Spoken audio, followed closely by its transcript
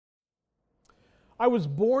I was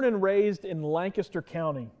born and raised in Lancaster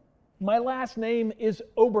County. My last name is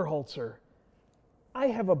Oberholzer. I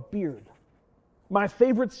have a beard. My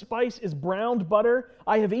favorite spice is browned butter.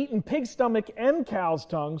 I have eaten pig stomach and cow's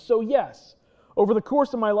tongue, so yes, over the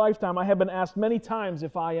course of my lifetime, I have been asked many times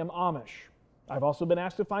if I am Amish. I've also been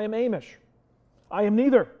asked if I am Amish. I am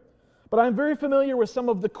neither, but I'm very familiar with some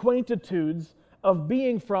of the quaintitudes of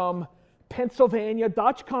being from Pennsylvania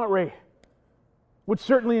Dutch country, which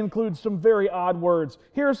certainly includes some very odd words.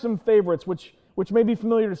 Here are some favorites, which may be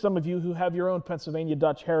familiar to some of you who have your own Pennsylvania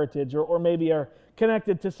Dutch heritage or maybe are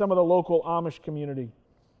connected to some of the local Amish community.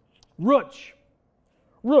 Rooch.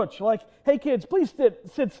 Rooch, like, hey kids, please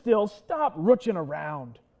sit still, stop rooching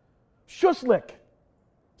around. Schusslick.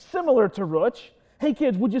 Similar to Rooch. Hey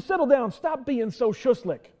kids, would you settle down, stop being so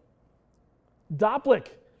schusslick. Dopplich,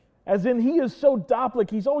 as in he is so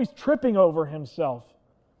dopplich, he's always tripping over himself.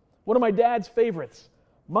 One of my dad's favorites,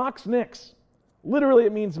 Mox Nix. Literally,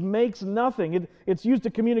 it means makes nothing. It's used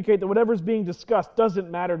to communicate that whatever's being discussed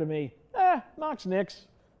doesn't matter to me. Mox Nix.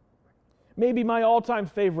 Maybe my all-time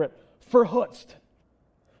favorite, Verhutzt.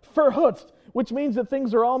 Verhutzt, which means that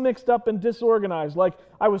things are all mixed up and disorganized. Like,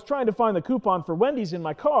 I was trying to find the coupon for Wendy's in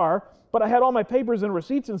my car, but I had all my papers and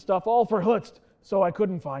receipts and stuff all verhutzt, so I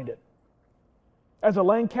couldn't find it. As a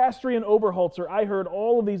Lancastrian Oberholzer, I heard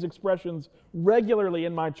all of these expressions regularly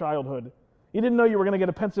in my childhood. You didn't know you were going to get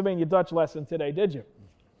a Pennsylvania Dutch lesson today, did you?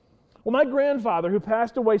 Well, my grandfather, who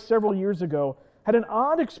passed away several years ago, had an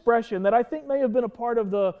odd expression that I think may have been a part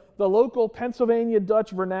of the local Pennsylvania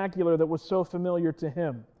Dutch vernacular that was so familiar to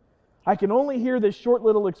him. I can only hear this short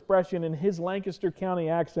little expression in his Lancaster County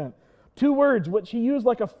accent. 2 words which he used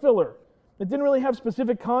like a filler. It didn't really have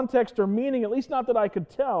specific context or meaning, at least not that I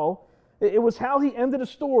could tell. It was how he ended a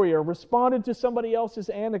story or responded to somebody else's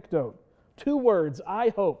anecdote. 2 words, I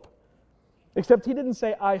hope. Except he didn't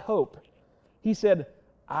say, I hope. He said,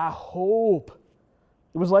 I hope.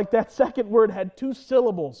 It was like that second word had 2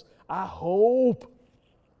 syllables. I hope.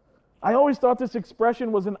 I always thought this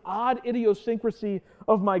expression was an odd idiosyncrasy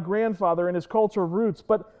of my grandfather and his cultural roots,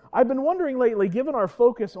 but I've been wondering lately, given our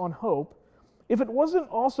focus on hope, if it wasn't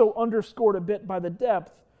also underscored a bit by the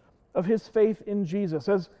depth of his faith in Jesus.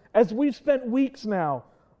 As we've spent weeks now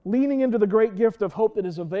leaning into the great gift of hope that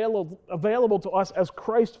is available to us as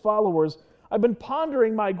Christ followers, I've been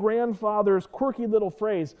pondering my grandfather's quirky little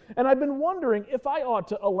phrase, and I've been wondering if I ought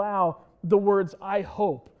to allow the words I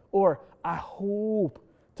hope or I hope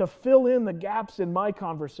to fill in the gaps in my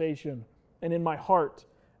conversation and in my heart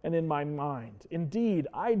and in my mind. Indeed,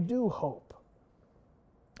 I do hope.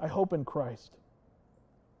 I hope in Christ.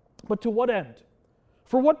 But to what end?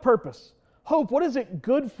 For what purpose? Hope, what is it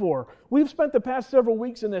good for? We've spent the past several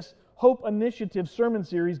weeks in this Hope Initiative sermon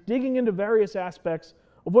series digging into various aspects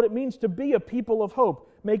of what it means to be a people of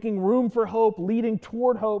hope, making room for hope, leading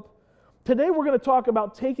toward hope. Today we're going to talk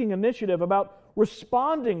about taking initiative, about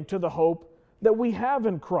responding to the hope that we have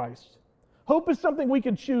in Christ. Hope is something we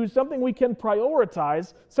can choose, something we can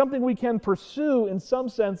prioritize, something we can pursue, in some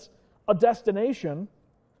sense, a destination,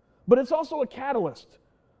 but it's also a catalyst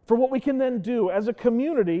for what we can then do as a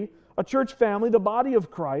community, a church family, the body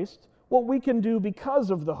of Christ, what we can do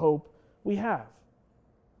because of the hope we have.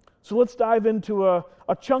 So let's dive into a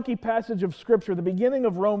chunky passage of Scripture, the beginning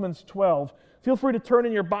of Romans 12. Feel free to turn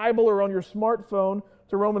in your Bible or on your smartphone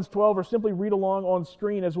to Romans 12, or simply read along on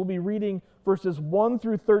screen as we'll be reading verses 1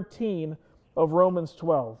 through 13 of Romans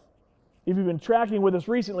 12. If you've been tracking with us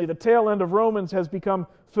recently, the tail end of Romans has become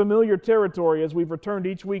familiar territory as we've returned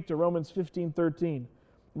each week to Romans 15:13.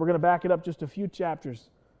 We're going to back it up just a few chapters,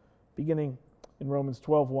 beginning in Romans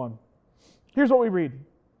 12:1. Here's what we read.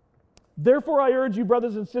 Therefore I urge you,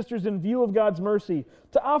 brothers and sisters, in view of God's mercy,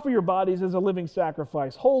 to offer your bodies as a living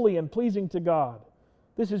sacrifice, holy and pleasing to God.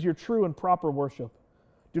 This is your true and proper worship.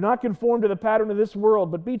 Do not conform to the pattern of this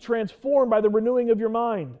world, but be transformed by the renewing of your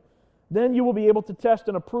mind. Then you will be able to test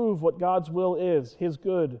and approve what God's will is, His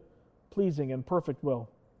good, pleasing, and perfect will.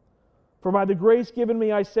 For by the grace given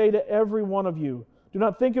me, I say to every one of you, do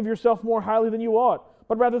not think of yourself more highly than you ought,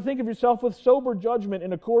 but rather think of yourself with sober judgment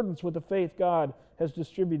in accordance with the faith God has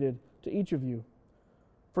distributed to each of you.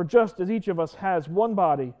 For just as each of us has one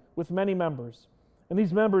body with many members, and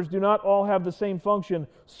these members do not all have the same function,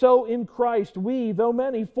 so in Christ we, though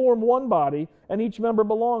many, form one body, and each member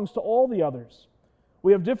belongs to all the others.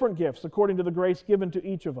 We have different gifts according to the grace given to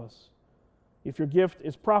each of us. If your gift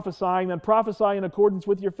is prophesying, then prophesy in accordance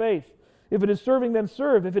with your faith. If it is serving, then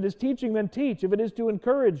serve. If it is teaching, then teach. If it is to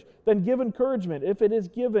encourage, then give encouragement. If it is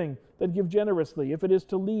giving, then give generously. If it is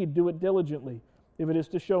to lead, do it diligently. If it is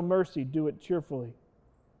to show mercy, do it cheerfully.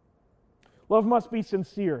 Love must be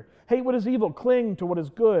sincere. Hate what is evil. Cling to what is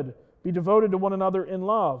good. Be devoted to one another in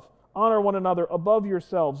love. Honor one another above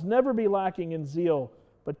yourselves. Never be lacking in zeal,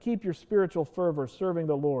 but keep your spiritual fervor serving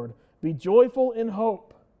the Lord. Be joyful in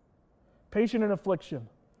hope, patient in affliction,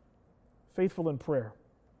 faithful in prayer.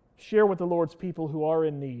 Share with the Lord's people who are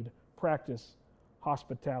in need. Practice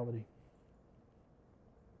hospitality.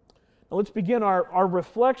 Now let's begin our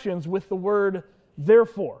reflections with the word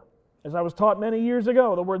therefore. As I was taught many years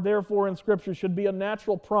ago, the word therefore in Scripture should be a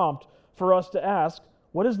natural prompt for us to ask,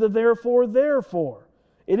 what is the therefore there for?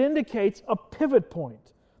 It indicates a pivot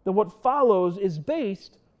point, that what follows is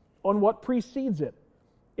based on what precedes it.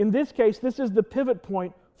 In this case, this is the pivot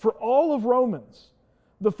point for all of Romans.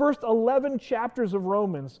 The first 11 chapters of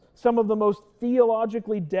Romans, some of the most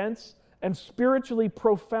theologically dense and spiritually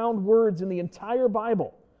profound words in the entire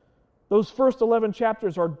Bible. Those first 11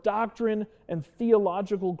 chapters are doctrine and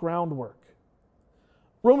theological groundwork.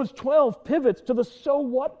 Romans 12 pivots to the so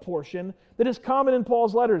what portion that is common in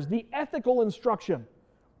Paul's letters, the ethical instruction,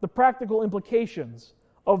 the practical implications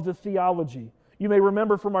of the theology. You may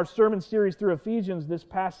remember from our sermon series through Ephesians this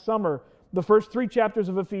past summer, the first 3 chapters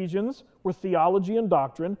of Ephesians were theology and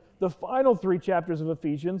doctrine. The final 3 chapters of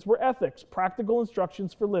Ephesians were ethics, practical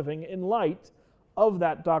instructions for living in light of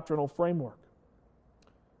that doctrinal framework.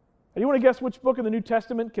 And you want to guess which book in the New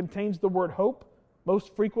Testament contains the word hope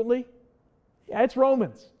most frequently? Yeah, it's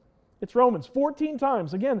Romans. It's Romans. 14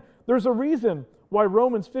 times. Again, there's a reason why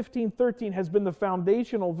Romans 15:13 has been the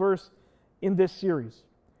foundational verse in this series.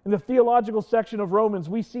 In the theological section of Romans,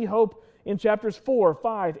 we see hope in chapters 4,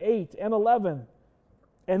 5, 8, and 11.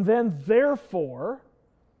 And then, therefore,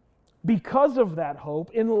 because of that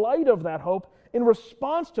hope, in light of that hope, in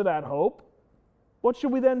response to that hope, what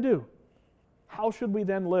should we then do? How should we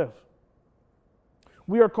then live?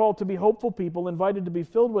 We are called to be hopeful people, invited to be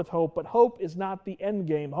filled with hope, but hope is not the end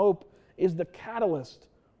game. Hope is the catalyst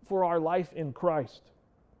for our life in Christ.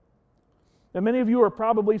 Now, many of you are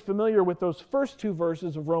probably familiar with those first 2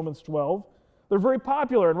 verses of Romans 12. They're very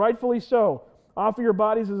popular, and rightfully so. Offer your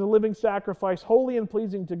bodies as a living sacrifice, holy and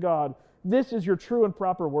pleasing to God. This is your true and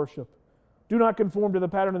proper worship. Do not conform to the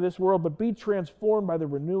pattern of this world, but be transformed by the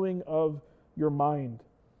renewing of your mind.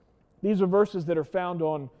 These are verses that are found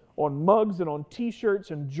on mugs and on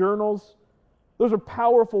t-shirts and journals. Those are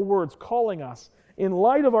powerful words calling us, in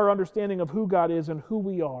light of our understanding of who God is and who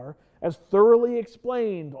we are, as thoroughly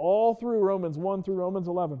explained all through Romans 1 through Romans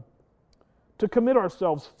 11, to commit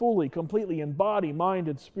ourselves fully, completely in body, mind,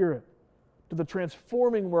 and spirit to the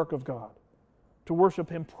transforming work of God, to worship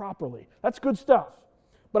Him properly. That's good stuff.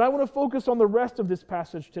 But I want to focus on the rest of this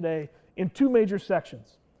passage today in 2 major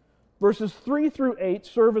sections. Verses 3 through 8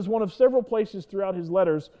 serve as one of several places throughout his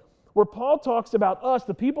letters where Paul talks about us,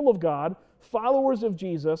 the people of God, followers of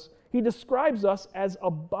Jesus. He describes us as a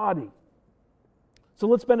body. So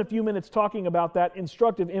let's spend a few minutes talking about that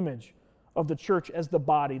instructive image of the church as the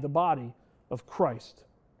body of Christ.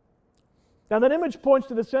 Now that image points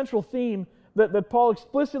to the central theme that Paul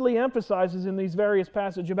explicitly emphasizes in these various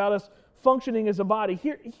passages about us functioning as a body.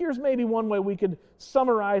 Here's maybe one way we could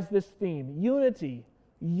summarize this theme: unity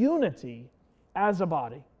as a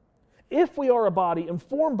body. If we are a body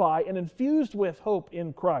informed by and infused with hope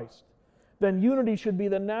in Christ, then unity should be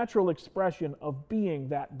the natural expression of being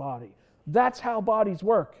that body. That's how bodies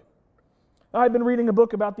work. I've been reading a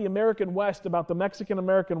book about the American West, about the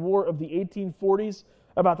Mexican-American War of the 1840s,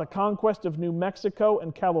 about the conquest of New Mexico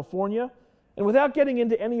and California. And without getting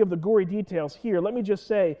into any of the gory details here, let me just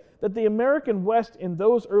say that the American West in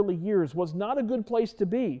those early years was not a good place to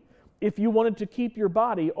be if you wanted to keep your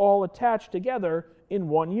body all attached together in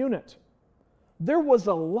one unit. There was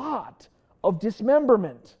a lot of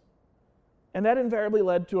dismemberment, and that invariably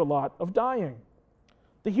led to a lot of dying.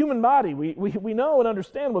 The human body, we know and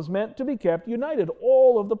understand, was meant to be kept united,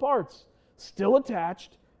 all of the parts, still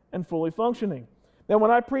attached and fully functioning. Now,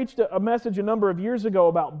 when I preached a message a number of years ago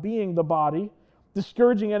about being the body,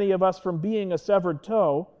 discouraging any of us from being a severed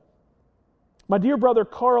toe, my dear brother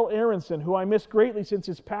Carl Aronson, who I miss greatly since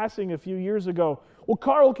his passing a few years ago, well,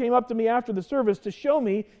 Carl came up to me after the service to show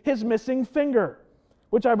me his missing finger,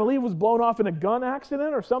 which I believe was blown off in a gun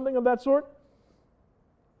accident or something of that sort.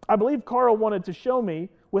 I believe Carl wanted to show me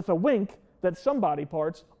with a wink that some body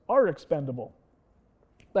parts are expendable.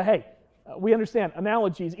 But hey, we understand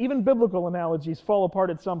analogies, even biblical analogies, fall apart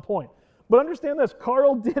at some point. But understand this,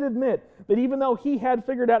 Carl did admit that even though he had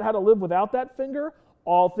figured out how to live without that finger,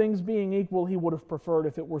 all things being equal, he would have preferred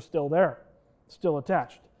if it were still there, still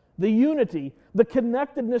attached. The unity, the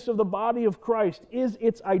connectedness of the body of Christ is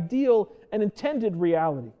its ideal and intended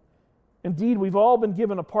reality. Indeed, we've all been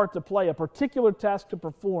given a part to play, a particular task to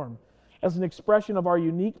perform as an expression of our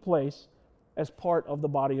unique place as part of the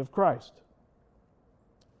body of Christ.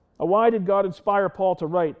 Why did God inspire Paul to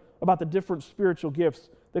write about the different spiritual gifts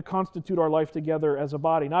that constitute our life together as a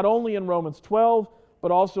body? Not only in Romans 12,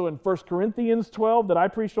 but also in 1 Corinthians 12 that I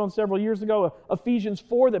preached on several years ago, Ephesians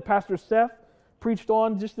 4 that Pastor Seth preached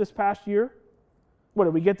on just this past year. What,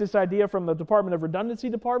 did we get this idea from the Department of Redundancy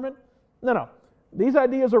department? No. These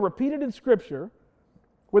ideas are repeated in Scripture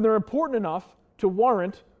when they're important enough to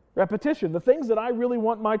warrant repetition. The things that I really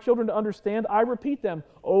want my children to understand, I repeat them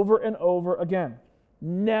over and over again.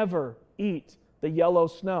 Never eat the yellow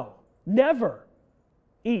snow. Never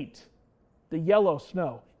eat the yellow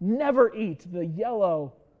snow. Never eat the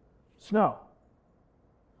yellow snow.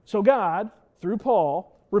 So God, through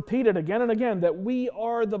Paul, repeated again and again that we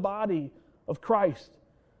are the body of Christ.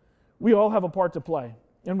 We all have a part to play,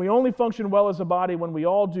 and we only function well as a body when we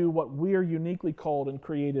all do what we're uniquely called and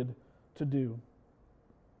created to do.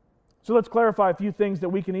 So let's clarify a few things that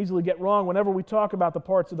we can easily get wrong whenever we talk about the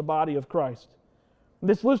parts of the body of Christ.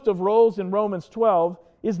 This list of roles in Romans 12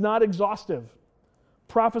 is not exhaustive.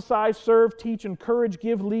 Prophesy, serve, teach, encourage,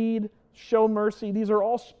 give, lead, show mercy. These are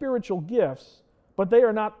all spiritual gifts, but they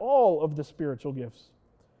are not all of the spiritual gifts.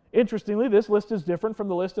 Interestingly, this list is different from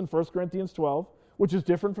the list in 1 Corinthians 12, which is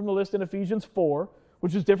different from the list in Ephesians 4,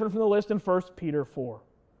 which is different from the list in 1 Peter 4.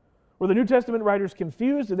 Were the New Testament writers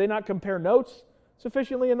confused? Did they not compare notes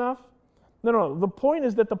sufficiently enough? No. The point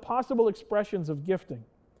is that the possible expressions of gifting,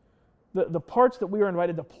 the parts that we are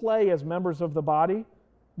invited to play as members of the body,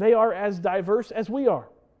 they are as diverse as we are.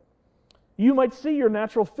 You might see your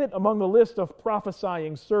natural fit among the list of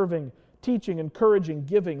prophesying, serving, teaching, encouraging,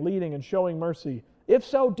 giving, leading, and showing mercy. If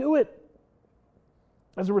so, do it.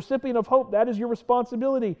 As a recipient of hope, that is your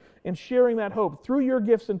responsibility in sharing that hope through your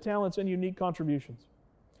gifts and talents and unique contributions.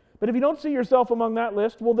 But if you don't see yourself among that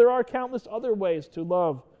list, well, there are countless other ways to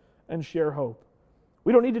love and share hope.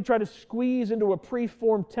 We don't need to try to squeeze into a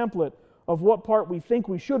pre-formed template of what part we think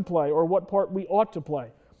we should play or what part we ought to play.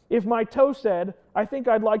 If my toe said, I think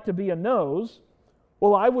I'd like to be a nose,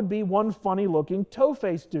 well, I would be one funny-looking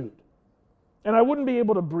toe-faced dude. And I wouldn't be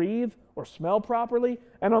able to breathe or smell properly,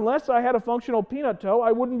 and unless I had a functional peanut toe,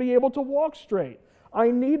 I wouldn't be able to walk straight.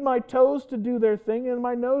 I need my toes to do their thing and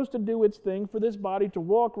my nose to do its thing for this body to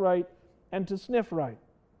walk right and to sniff right.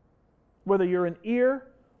 Whether you're an ear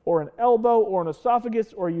or an elbow or an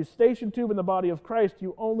esophagus or a eustachian tube in the body of Christ,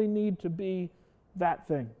 you only need to be that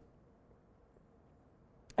thing.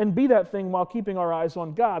 And be that thing while keeping our eyes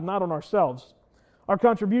on God, not on ourselves. Our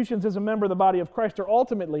contributions as a member of the body of Christ are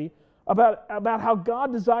ultimately about how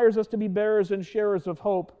God desires us to be bearers and sharers of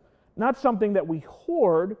hope, not something that we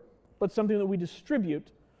hoard, but something that we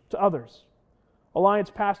distribute to others. Alliance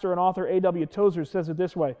pastor and author A.W. Tozer says it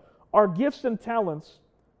this way: our gifts and talents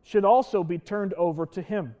should also be turned over to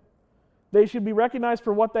Him. They should be recognized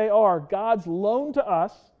for what they are, God's loan to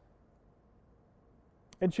us,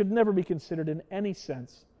 and should never be considered in any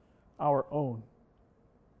sense our own.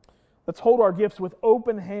 Let's hold our gifts with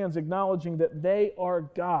open hands, acknowledging that they are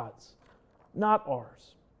God's, not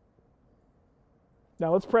ours.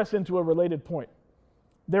 Now let's press into a related point.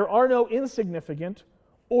 There are no insignificant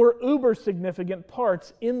or uber-significant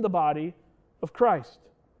parts in the body of Christ.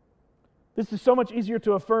 This is so much easier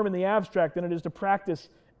to affirm in the abstract than it is to practice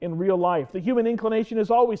in real life. The human inclination is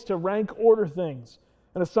always to rank order things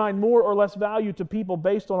and assign more or less value to people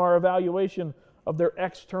based on our evaluation of their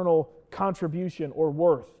external contribution or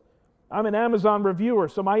worth. I'm an Amazon reviewer,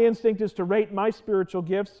 so my instinct is to rate my spiritual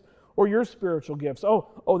gifts or your spiritual gifts.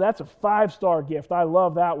 Oh, that's a 5-star gift. I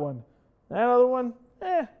love that one. That other one,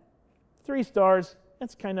 3 stars.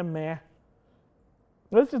 That's kind of meh.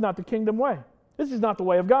 This is not the kingdom way. This is not the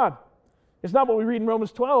way of God. It's not what we read in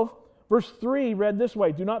Romans 12. Verse 3 read this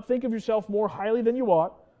way: do not think of yourself more highly than you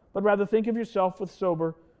ought, but rather think of yourself with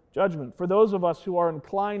sober judgment. For those of us who are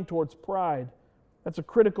inclined towards pride, that's a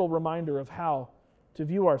critical reminder of how to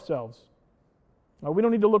view ourselves. Now, we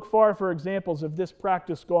don't need to look far for examples of this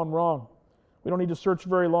practice gone wrong. We don't need to search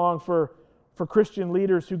very long for Christian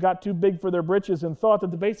leaders who got too big for their britches and thought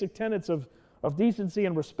that the basic tenets of decency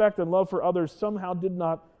and respect and love for others somehow did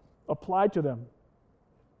not apply to them.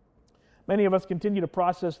 Many of us continue to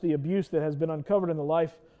process the abuse that has been uncovered in the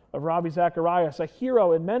life of Ravi Zacharias, a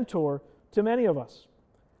hero and mentor to many of us.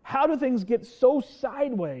 How do things get so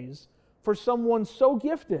sideways for someone so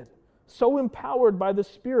gifted, so empowered by the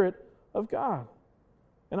Spirit of God?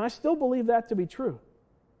 And I still believe that to be true.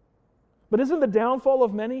 But isn't the downfall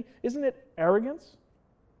of many, isn't it arrogance?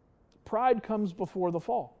 Pride comes before the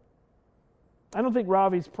fall. I don't think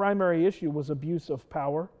Ravi's primary issue was abuse of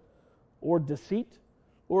power or deceit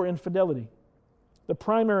or infidelity. The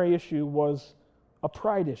primary issue was a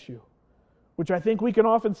pride issue, which I think we can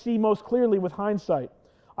often see most clearly with hindsight.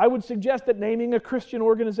 I would suggest that naming a Christian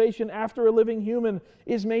organization after a living human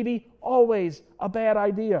is maybe always a bad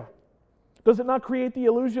idea. Does it not create the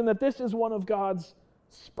illusion that this is one of God's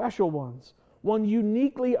special ones, one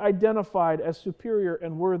uniquely identified as superior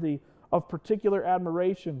and worthy of particular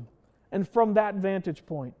admiration? And from that vantage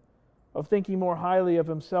point of thinking more highly of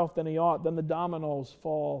himself than he ought, then the dominoes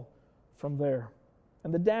fall from there.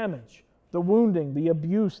 And the damage, the wounding, the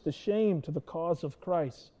abuse, the shame to the cause of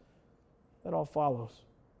Christ, that all follows.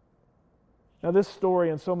 Now, this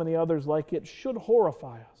story and so many others like it should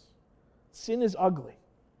horrify us. Sin is ugly,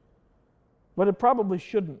 but it probably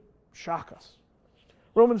shouldn't shock us.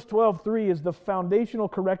 Romans 12:3 is the foundational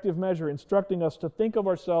corrective measure instructing us to think of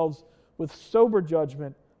ourselves with sober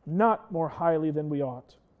judgment, not more highly than we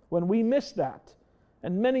ought. When we miss that,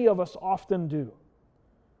 and many of us often do,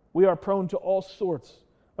 we are prone to all sorts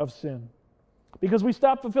of sin. Because we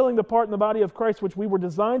stop fulfilling the part in the body of Christ which we were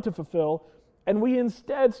designed to fulfill, and we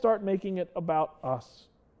instead start making it about us.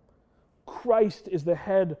 Christ is the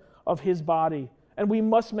head of his body, and we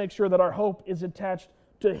must make sure that our hope is attached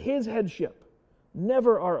to his headship,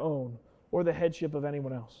 never our own or the headship of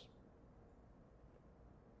anyone else.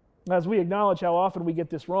 As we acknowledge how often we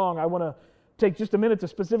get this wrong, I want to take just a minute to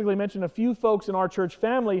specifically mention a few folks in our church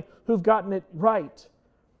family who've gotten it right.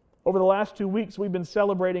 Over the last 2 weeks, we've been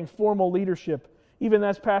celebrating formal leadership, even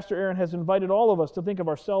as Pastor Aaron has invited all of us to think of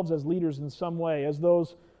ourselves as leaders in some way, as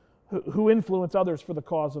those who influence others for the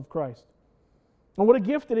cause of Christ. And what a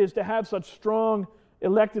gift it is to have such strong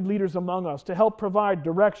elected leaders among us to help provide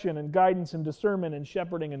direction and guidance and discernment and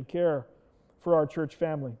shepherding and care for our church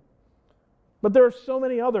family. But there are so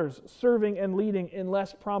many others serving and leading in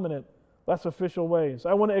less prominent, less official ways.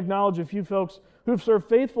 I want to acknowledge a few folks who've served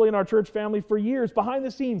faithfully in our church family for years, behind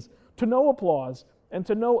the scenes, to no applause and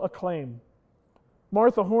to no acclaim.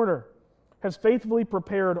 Martha Horner has faithfully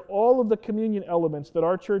prepared all of the communion elements that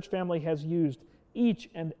our church family has used each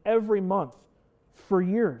and every month for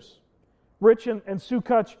years. Rich and Sue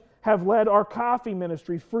Kutch have led our coffee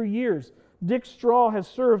ministry for years. Dick Straw has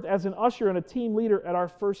served as an usher and a team leader at our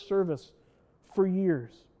first service for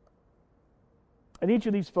years. And each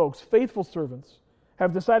of these folks, faithful servants,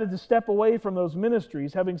 have decided to step away from those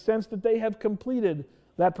ministries, having sensed that they have completed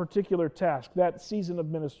that particular task, that season of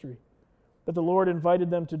ministry that the Lord invited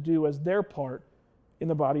them to do as their part in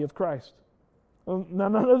the body of Christ. Now,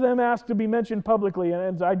 none of them asked to be mentioned publicly,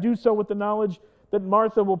 and I do so with the knowledge that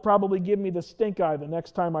Martha will probably give me the stink eye the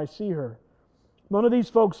next time I see her. None of these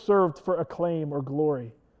folks served for acclaim or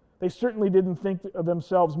glory. They certainly didn't think of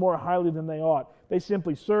themselves more highly than they ought. They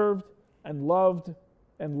simply served and loved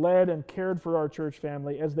and led and cared for our church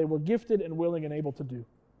family as they were gifted and willing and able to do.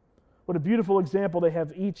 What a beautiful example they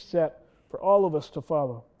have each set for all of us to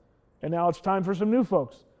follow. And now it's time for some new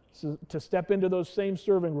folks to step into those same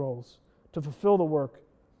serving roles, to fulfill the work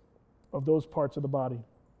of those parts of the body.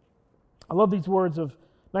 I love these words of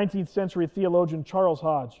 19th century theologian Charles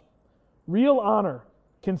Hodge. Real honor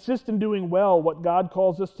consists in doing well what God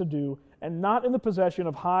calls us to do and not in the possession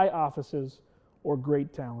of high offices or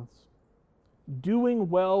great talents. Doing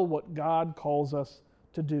well what God calls us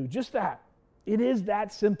to do. Just that. It is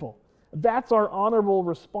that simple. That's our honorable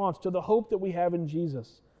response to the hope that we have in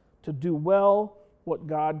Jesus, to do well what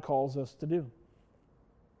God calls us to do.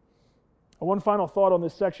 One final thought on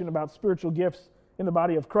this section about spiritual gifts in the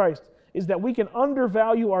body of Christ is that we can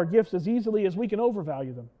undervalue our gifts as easily as we can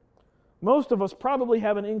overvalue them. Most of us probably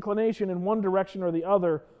have an inclination in one direction or the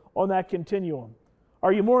other on that continuum.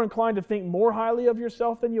 Are you more inclined to think more highly of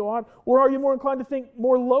yourself than you ought? Or are you more inclined to think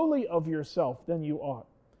more lowly of yourself than you ought?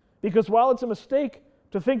 Because while it's a mistake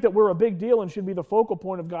to think that we're a big deal and should be the focal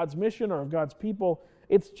point of God's mission or of God's people,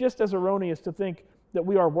 it's just as erroneous to think that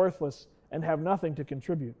we are worthless and have nothing to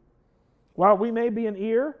contribute. While we may be an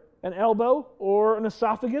ear, an elbow, or an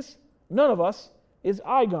esophagus, none of us is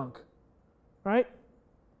eye gunk, right?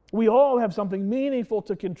 We all have something meaningful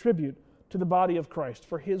to contribute to the body of Christ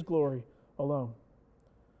for His glory alone.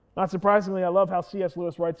 Not surprisingly, I love how C.S.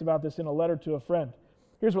 Lewis writes about this in a letter to a friend.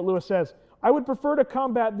 Here's what Lewis says: I would prefer to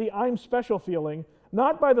combat the I'm special feeling,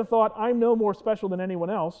 not by the thought I'm no more special than anyone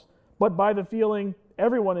else, but by the feeling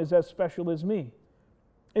everyone is as special as me.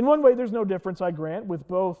 In one way, there's no difference, I grant,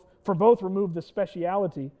 for both remove the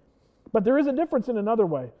speciality, but there is a difference in another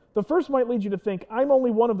way. The first might lead you to think I'm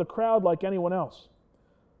only one of the crowd like anyone else.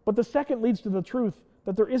 But the second leads to the truth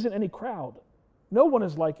that there isn't any crowd. No one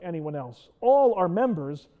is like anyone else. All are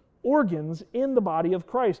members, organs in the body of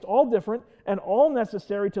Christ, all different and all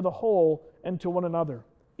necessary to the whole and to one another,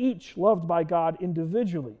 each loved by God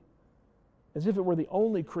individually, as if it were the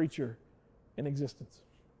only creature in existence.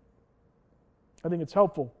 I think it's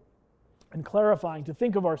helpful and clarifying to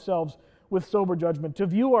think of ourselves with sober judgment, to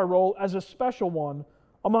view our role as a special one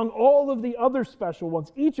among all of the other special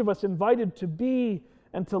ones, each of us invited to be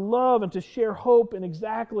and to love and to share hope in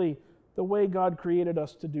exactly the way God created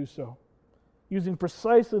us to do so, using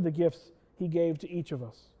precisely the gifts He gave to each of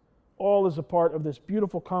us, all as a part of this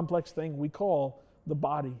beautiful, complex thing we call the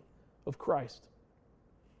body of Christ.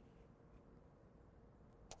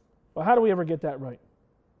 Well, how do we ever get that right?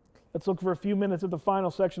 Let's look for a few minutes at the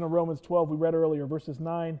final section of Romans 12 we read earlier, verses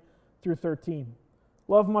 9 through 13.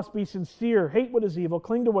 Love must be sincere, hate what is evil,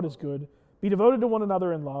 cling to what is good, be devoted to one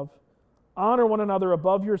another in love, honor one another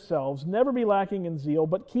above yourselves, never be lacking in zeal,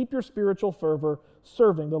 but keep your spiritual fervor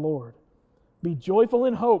serving the Lord. Be joyful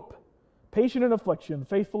in hope, patient in affliction,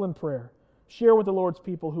 faithful in prayer. Share with the Lord's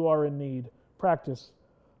people who are in need. Practice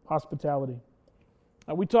hospitality.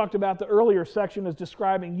 We talked about the earlier section as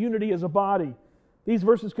describing unity as a body. These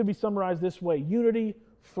verses could be summarized this way: unity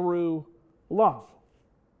through love.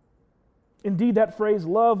 Indeed, that phrase,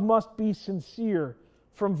 love must be sincere,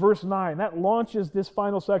 from verse 9, that launches this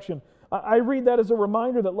final section. I read that as a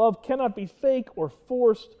reminder that love cannot be fake or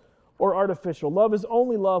forced or artificial. Love is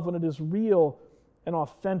only love when it is real and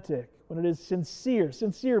authentic, when it is sincere.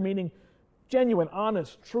 Sincere meaning genuine,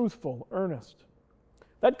 honest, truthful, earnest.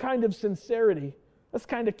 That kind of sincerity, that's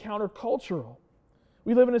kind of countercultural.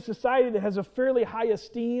 We live in a society that has a fairly high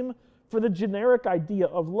esteem for the generic idea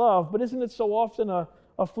of love, but isn't it so often a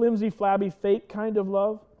flimsy, flabby, fake kind of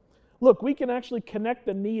love? Look, we can actually connect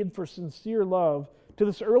the need for sincere love to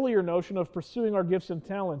this earlier notion of pursuing our gifts and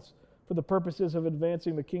talents for the purposes of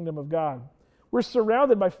advancing the kingdom of God. We're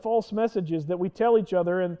surrounded by false messages that we tell each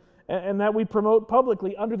other and that we promote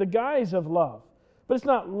publicly under the guise of love. But it's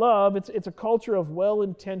not love, it's a culture of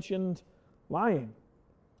well-intentioned lying.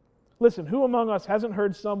 Listen, who among us hasn't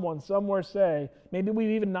heard someone somewhere say, maybe we've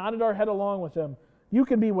even nodded our head along with them, you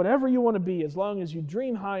can be whatever you want to be as long as you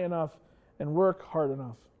dream high enough and work hard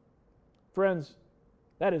enough. Friends,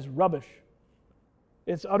 that is rubbish.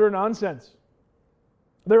 It's utter nonsense.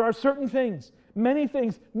 There are certain things, many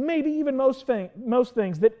things, maybe even most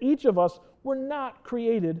things that each of us were not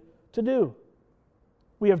created to do.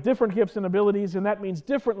 We have different gifts and abilities, and that means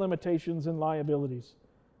different limitations and liabilities.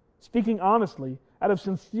 Speaking honestly, out of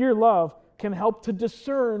sincere love, can help to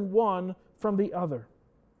discern one from the other.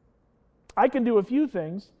 I can do a few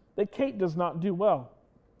things that Kate does not do well,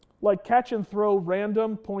 like catch and throw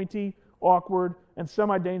random, pointy, awkward, and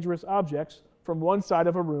semi-dangerous objects from one side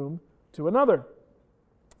of a room to another.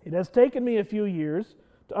 It has taken me a few years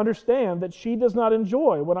to understand that she does not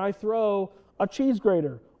enjoy when I throw a cheese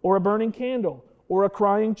grater or a burning candle or a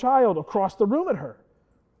crying child across the room at her.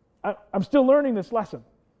 I'm still learning this lesson.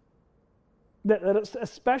 That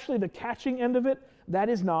especially the catching end of it, that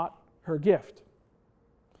is not her gift.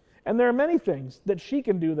 And there are many things that she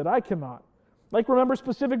can do that I cannot. Like remember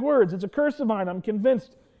specific words. It's a curse of mine. I'm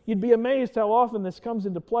convinced you'd be amazed how often this comes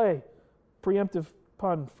into play. Preemptive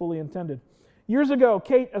pun, fully intended. Years ago,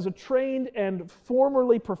 Kate, as a trained and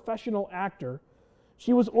formerly professional actor,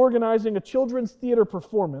 she was organizing a children's theater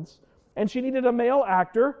performance, and she needed a male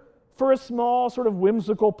actor for a small, sort of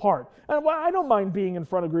whimsical part. And well, I don't mind being in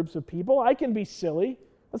front of groups of people. I can be silly.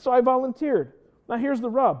 And so I volunteered. Now here's the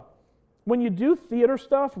rub. When you do theater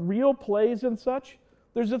stuff, real plays and such,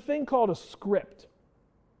 there's a thing called a script.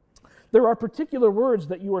 There are particular words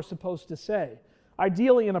that you are supposed to say,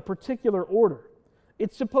 ideally in a particular order.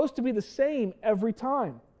 It's supposed to be the same every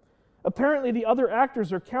time. Apparently the other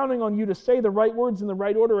actors are counting on you to say the right words in the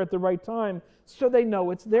right order at the right time so they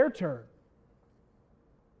know it's their turn.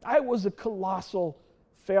 I was a colossal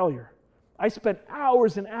failure. I spent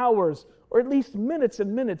hours and hours, or at least minutes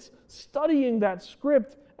and minutes, studying that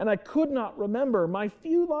script, and I could not remember my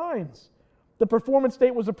few lines. The performance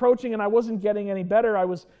date was approaching, and I wasn't getting any better. I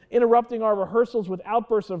was interrupting our rehearsals with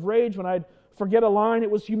outbursts of rage when I'd forget a line. It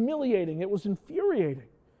was humiliating. It was infuriating.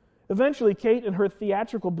 Eventually, Kate, in her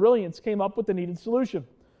theatrical brilliance, came up with the needed solution.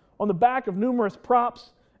 On the back of numerous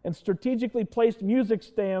props and strategically placed music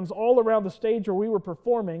stands all around the stage where we were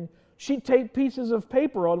performing, she taped pieces of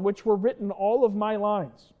paper on which were written all of my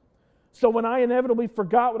lines. So when I inevitably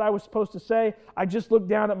forgot what I was supposed to say, I just looked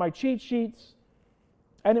down at my cheat sheets,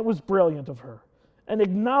 and it was brilliant of her. An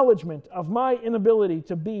acknowledgement of my inability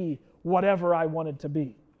to be whatever I wanted to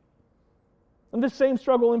be. And this same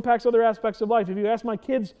struggle impacts other aspects of life. If you ask my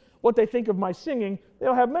kids what they think of my singing,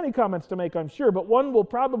 they'll have many comments to make, I'm sure, but one will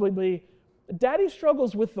probably be, Daddy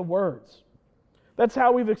struggles with the words. That's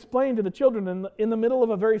how we've explained to the children in the middle of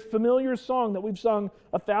a very familiar song that we've sung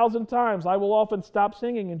 1,000 times. I will often stop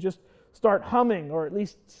singing and just start humming or at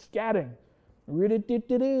least scatting.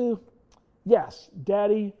 Yes,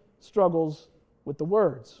 Daddy struggles with the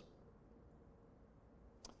words.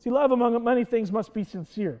 See, love among many things must be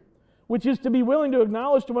sincere, which is to be willing to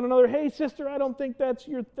acknowledge to one another, hey, sister, I don't think that's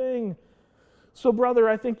your thing. So, brother,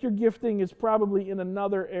 I think your gifting is probably in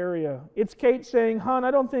another area. It's Kate saying, hon, I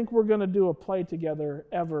don't think we're going to do a play together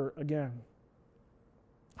ever again.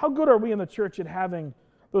 How good are we in the church at having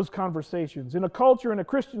those conversations? In a culture, in a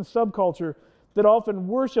Christian subculture that often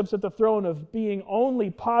worships at the throne of being only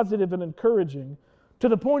positive and encouraging, to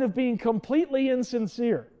the point of being completely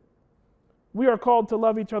insincere, we are called to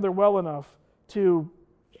love each other well enough to,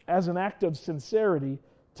 as an act of sincerity,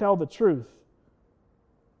 tell the truth.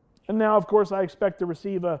 And now, of course, I expect to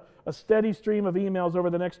receive a steady stream of emails over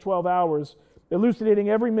the next 12 hours elucidating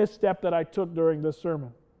every misstep that I took during this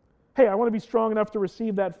sermon. Hey, I want to be strong enough to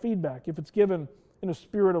receive that feedback if it's given in a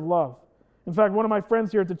spirit of love. In fact, one of my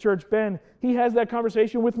friends here at the church, Ben, he has that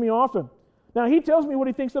conversation with me often. Now, he tells me what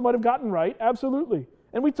he thinks I might have gotten right, absolutely.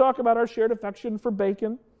 And we talk about our shared affection for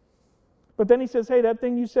bacon. But then he says, hey, that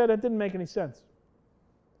thing you said, that didn't make any sense.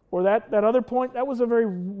 Or that other point, that was a very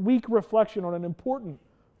weak reflection on an important,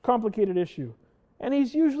 complicated issue. And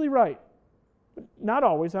he's usually right. Not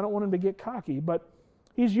always, I don't want him to get cocky, but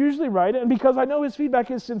he's usually right. And because I know his feedback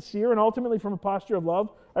is sincere and ultimately from a posture of love,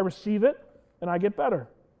 I receive it and I get better.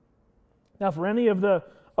 Now, for any of the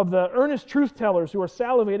earnest truth tellers who are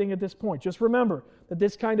salivating at this point, just remember that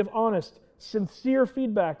this kind of honest, sincere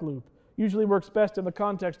feedback loop usually works best in the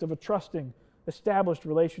context of a trusting, established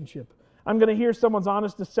relationship. I'm going to hear someone's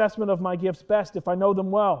honest assessment of my gifts best if I know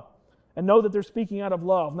them well and know that they're speaking out of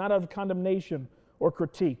love, not out of condemnation or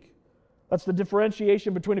critique. That's the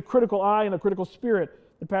differentiation between a critical eye and a critical spirit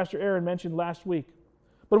that Pastor Aaron mentioned last week.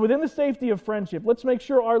 But within the safety of friendship, let's make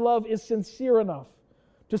sure our love is sincere enough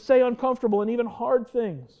to say uncomfortable and even hard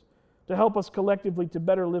things to help us collectively to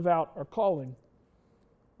better live out our calling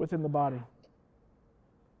within the body.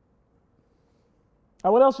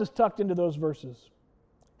 Now, what else is tucked into those verses?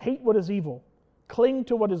 Hate what is evil. Cling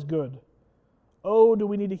to what is good. Oh, do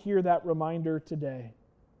we need to hear that reminder today?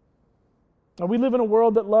 Now, we live in a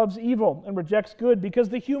world that loves evil and rejects good because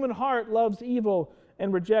the human heart loves evil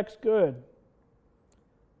and rejects good.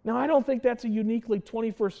 Now, I don't think that's a uniquely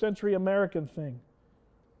 21st century American thing.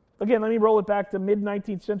 Again, let me roll it back to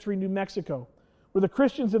mid-19th century New Mexico, where the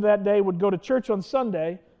Christians of that day would go to church on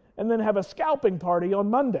Sunday and then have a scalping party on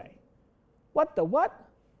Monday. What the what?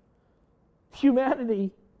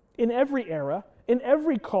 Humanity in every era, in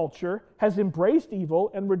every culture, has embraced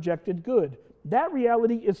evil and rejected good. That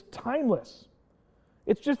reality is timeless.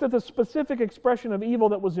 It's just that the specific expression of evil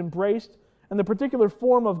that was embraced and the particular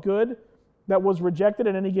form of good that was rejected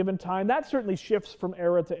at any given time, that certainly shifts from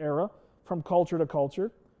era to era, from culture to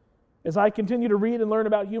culture. As I continue to read and learn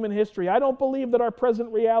about human history, I don't believe that our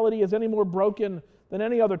present reality is any more broken than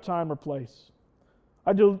any other time or place.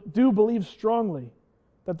 I do believe strongly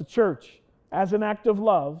that the church, as an act of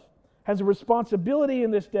love, has a responsibility in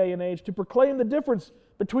this day and age to proclaim the difference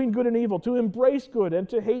between good and evil, to embrace good and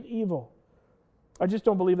to hate evil. I just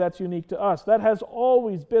don't believe that's unique to us. That has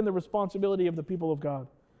always been the responsibility of the people of God,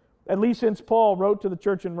 at least since Paul wrote to the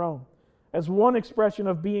church in Rome, as one expression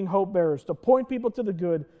of being hope bearers, to point people to the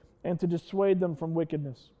good and to dissuade them from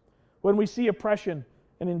wickedness. When we see oppression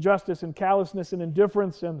and injustice and callousness and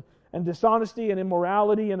indifference and dishonesty and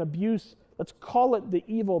immorality and abuse, let's call it the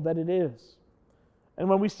evil that it is. And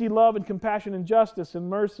when we see love and compassion and justice and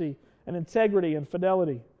mercy and integrity and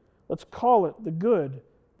fidelity, let's call it the good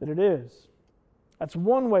that it is. That's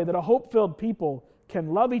one way that a hope-filled people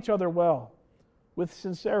can love each other well with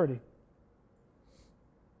sincerity.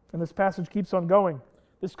 And this passage keeps on going.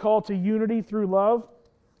 This call to unity through love.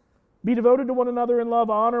 Be devoted to one another in love.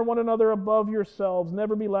 Honor one another above yourselves.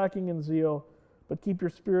 Never be lacking in zeal, but keep your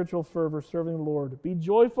spiritual fervor serving the Lord. Be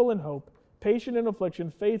joyful in hope, patient in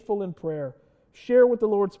affliction, faithful in prayer. Share with the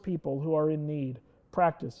Lord's people who are in need.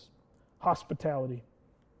 Practice hospitality.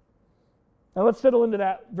 Now let's settle into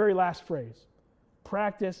that very last phrase.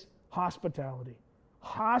 Practice hospitality.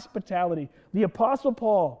 Hospitality. The Apostle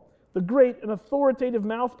Paul, the great and authoritative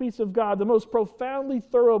mouthpiece of God, the most profoundly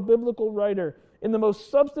thorough biblical writer, in the most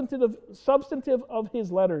substantive of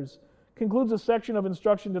his letters, concludes a section of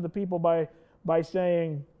instruction to the people by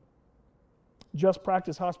saying, just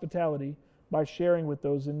practice hospitality by sharing with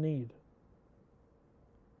those in need.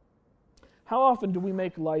 How often do we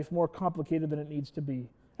make life more complicated than it needs to be?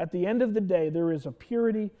 At the end of the day, there is a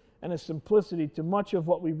purity and a simplicity to much of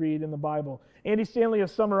what we read in the Bible. Andy Stanley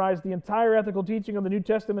has summarized the entire ethical teaching of the New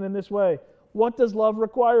Testament in this way. What does love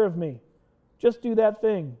require of me? Just do that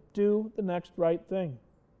thing. Do the next right thing.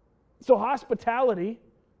 So hospitality,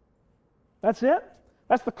 that's it?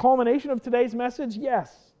 That's the culmination of today's message?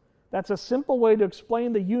 Yes. That's a simple way to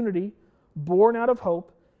explain the unity born out of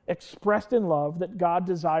hope expressed in love that God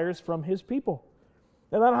desires from His people.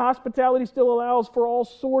 And that hospitality still allows for all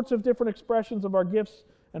sorts of different expressions of our gifts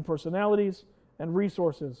and personalities and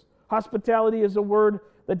resources. Hospitality is a word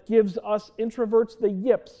that gives us introverts the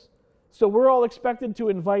yips. So we're all expected to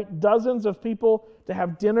invite dozens of people to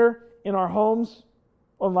have dinner in our homes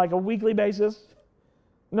on like a weekly basis.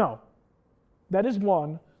 No, that is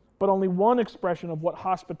one, but only one expression of what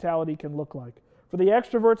hospitality can look like. For the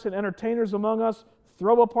extroverts and entertainers among us,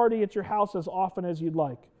 throw a party at your house as often as you'd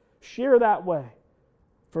like. Share that way.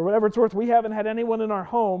 For whatever it's worth, we haven't had anyone in our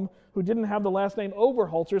home who didn't have the last name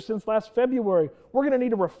Oberholzer since last February. We're going to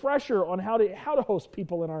need a refresher on how to host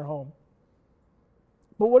people in our home.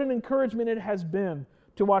 But what an encouragement it has been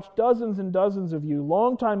to watch dozens and dozens of you,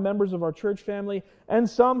 longtime members of our church family, and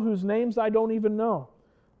some whose names I don't even know,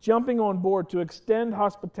 jumping on board to extend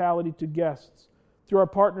hospitality to guests through our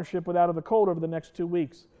partnership with Out of the Cold over the next 2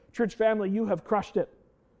 weeks. Church family, you have crushed it.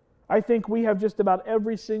 I think we have just about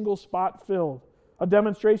every single spot filled. A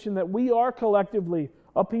demonstration that we are collectively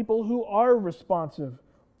a people who are responsive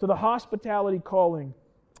to the hospitality calling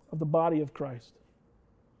of the body of Christ.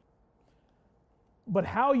 But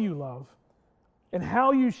how you love and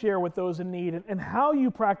how you share with those in need and how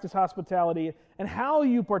you practice hospitality and how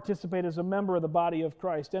you participate as a member of the body of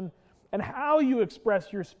Christ and how you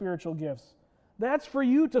express your spiritual gifts, that's for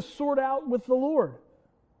you to sort out with the Lord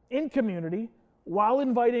in community while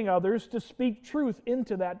inviting others to speak truth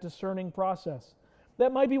into that discerning process.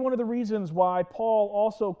 That might be one of the reasons why Paul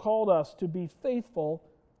also called us to be faithful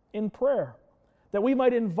in prayer, that we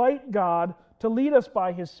might invite God to lead us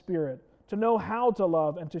by His Spirit, to know how to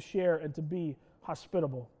love and to share and to be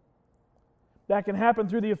hospitable. That can happen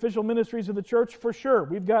through the official ministries of the church for sure.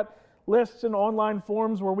 We've got lists and online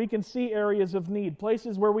forums where we can see areas of need,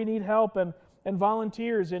 places where we need help and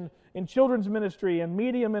volunteers in children's ministry and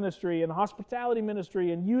media ministry and hospitality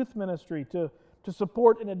ministry and youth ministry to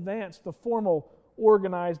support and advance the formal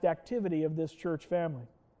organized activity of this church family.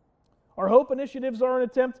 Our Hope initiatives are an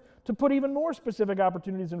attempt to put even more specific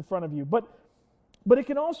opportunities in front of you, but it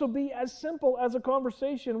can also be as simple as a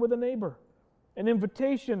conversation with a neighbor, an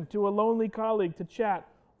invitation to a lonely colleague to chat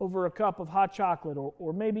over a cup of hot chocolate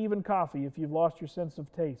or maybe even coffee if you've lost your sense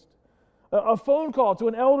of taste, a phone call to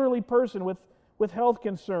an elderly person with health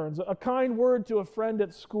concerns, a kind word to a friend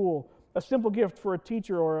at school, a simple gift for a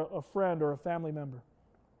teacher or a friend or a family member.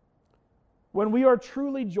 When we are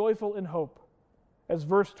truly joyful in hope, as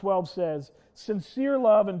verse 12 says, sincere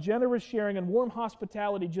love and generous sharing and warm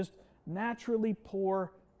hospitality just naturally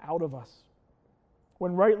pour out of us.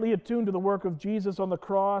 When rightly attuned to the work of Jesus on the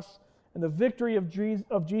cross and the victory of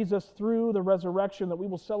Jesus through the resurrection that we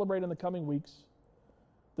will celebrate in the coming weeks,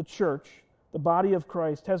 the church, the body of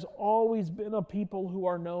Christ, has always been a people who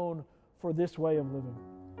are known for this way of living.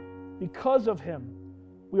 Because of Him,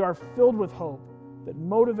 we are filled with hope that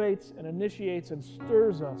motivates and initiates and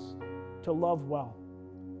stirs us to love well.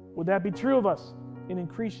 Would that be true of us in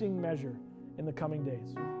increasing measure in the coming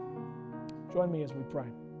days? Join me as we pray.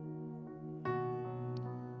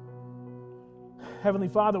 Heavenly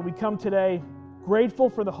Father, we come today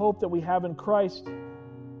grateful for the hope that we have in Christ.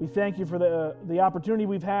 We thank You for the opportunity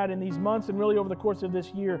we've had in these months and really over the course of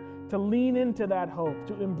this year to lean into that hope,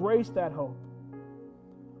 to embrace that hope.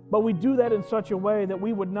 But we do that in such a way that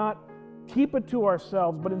we would not keep it to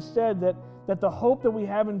ourselves, but instead that the hope that we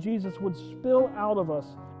have in Jesus would spill out of us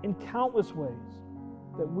in countless ways,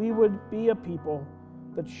 that we would be a people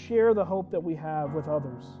that share the hope that we have with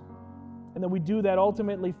others, and that we do that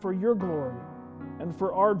ultimately for Your glory and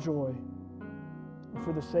for our joy and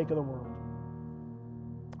for the sake of the world.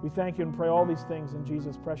 We thank You and pray all these things in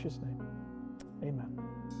Jesus' precious name. Amen.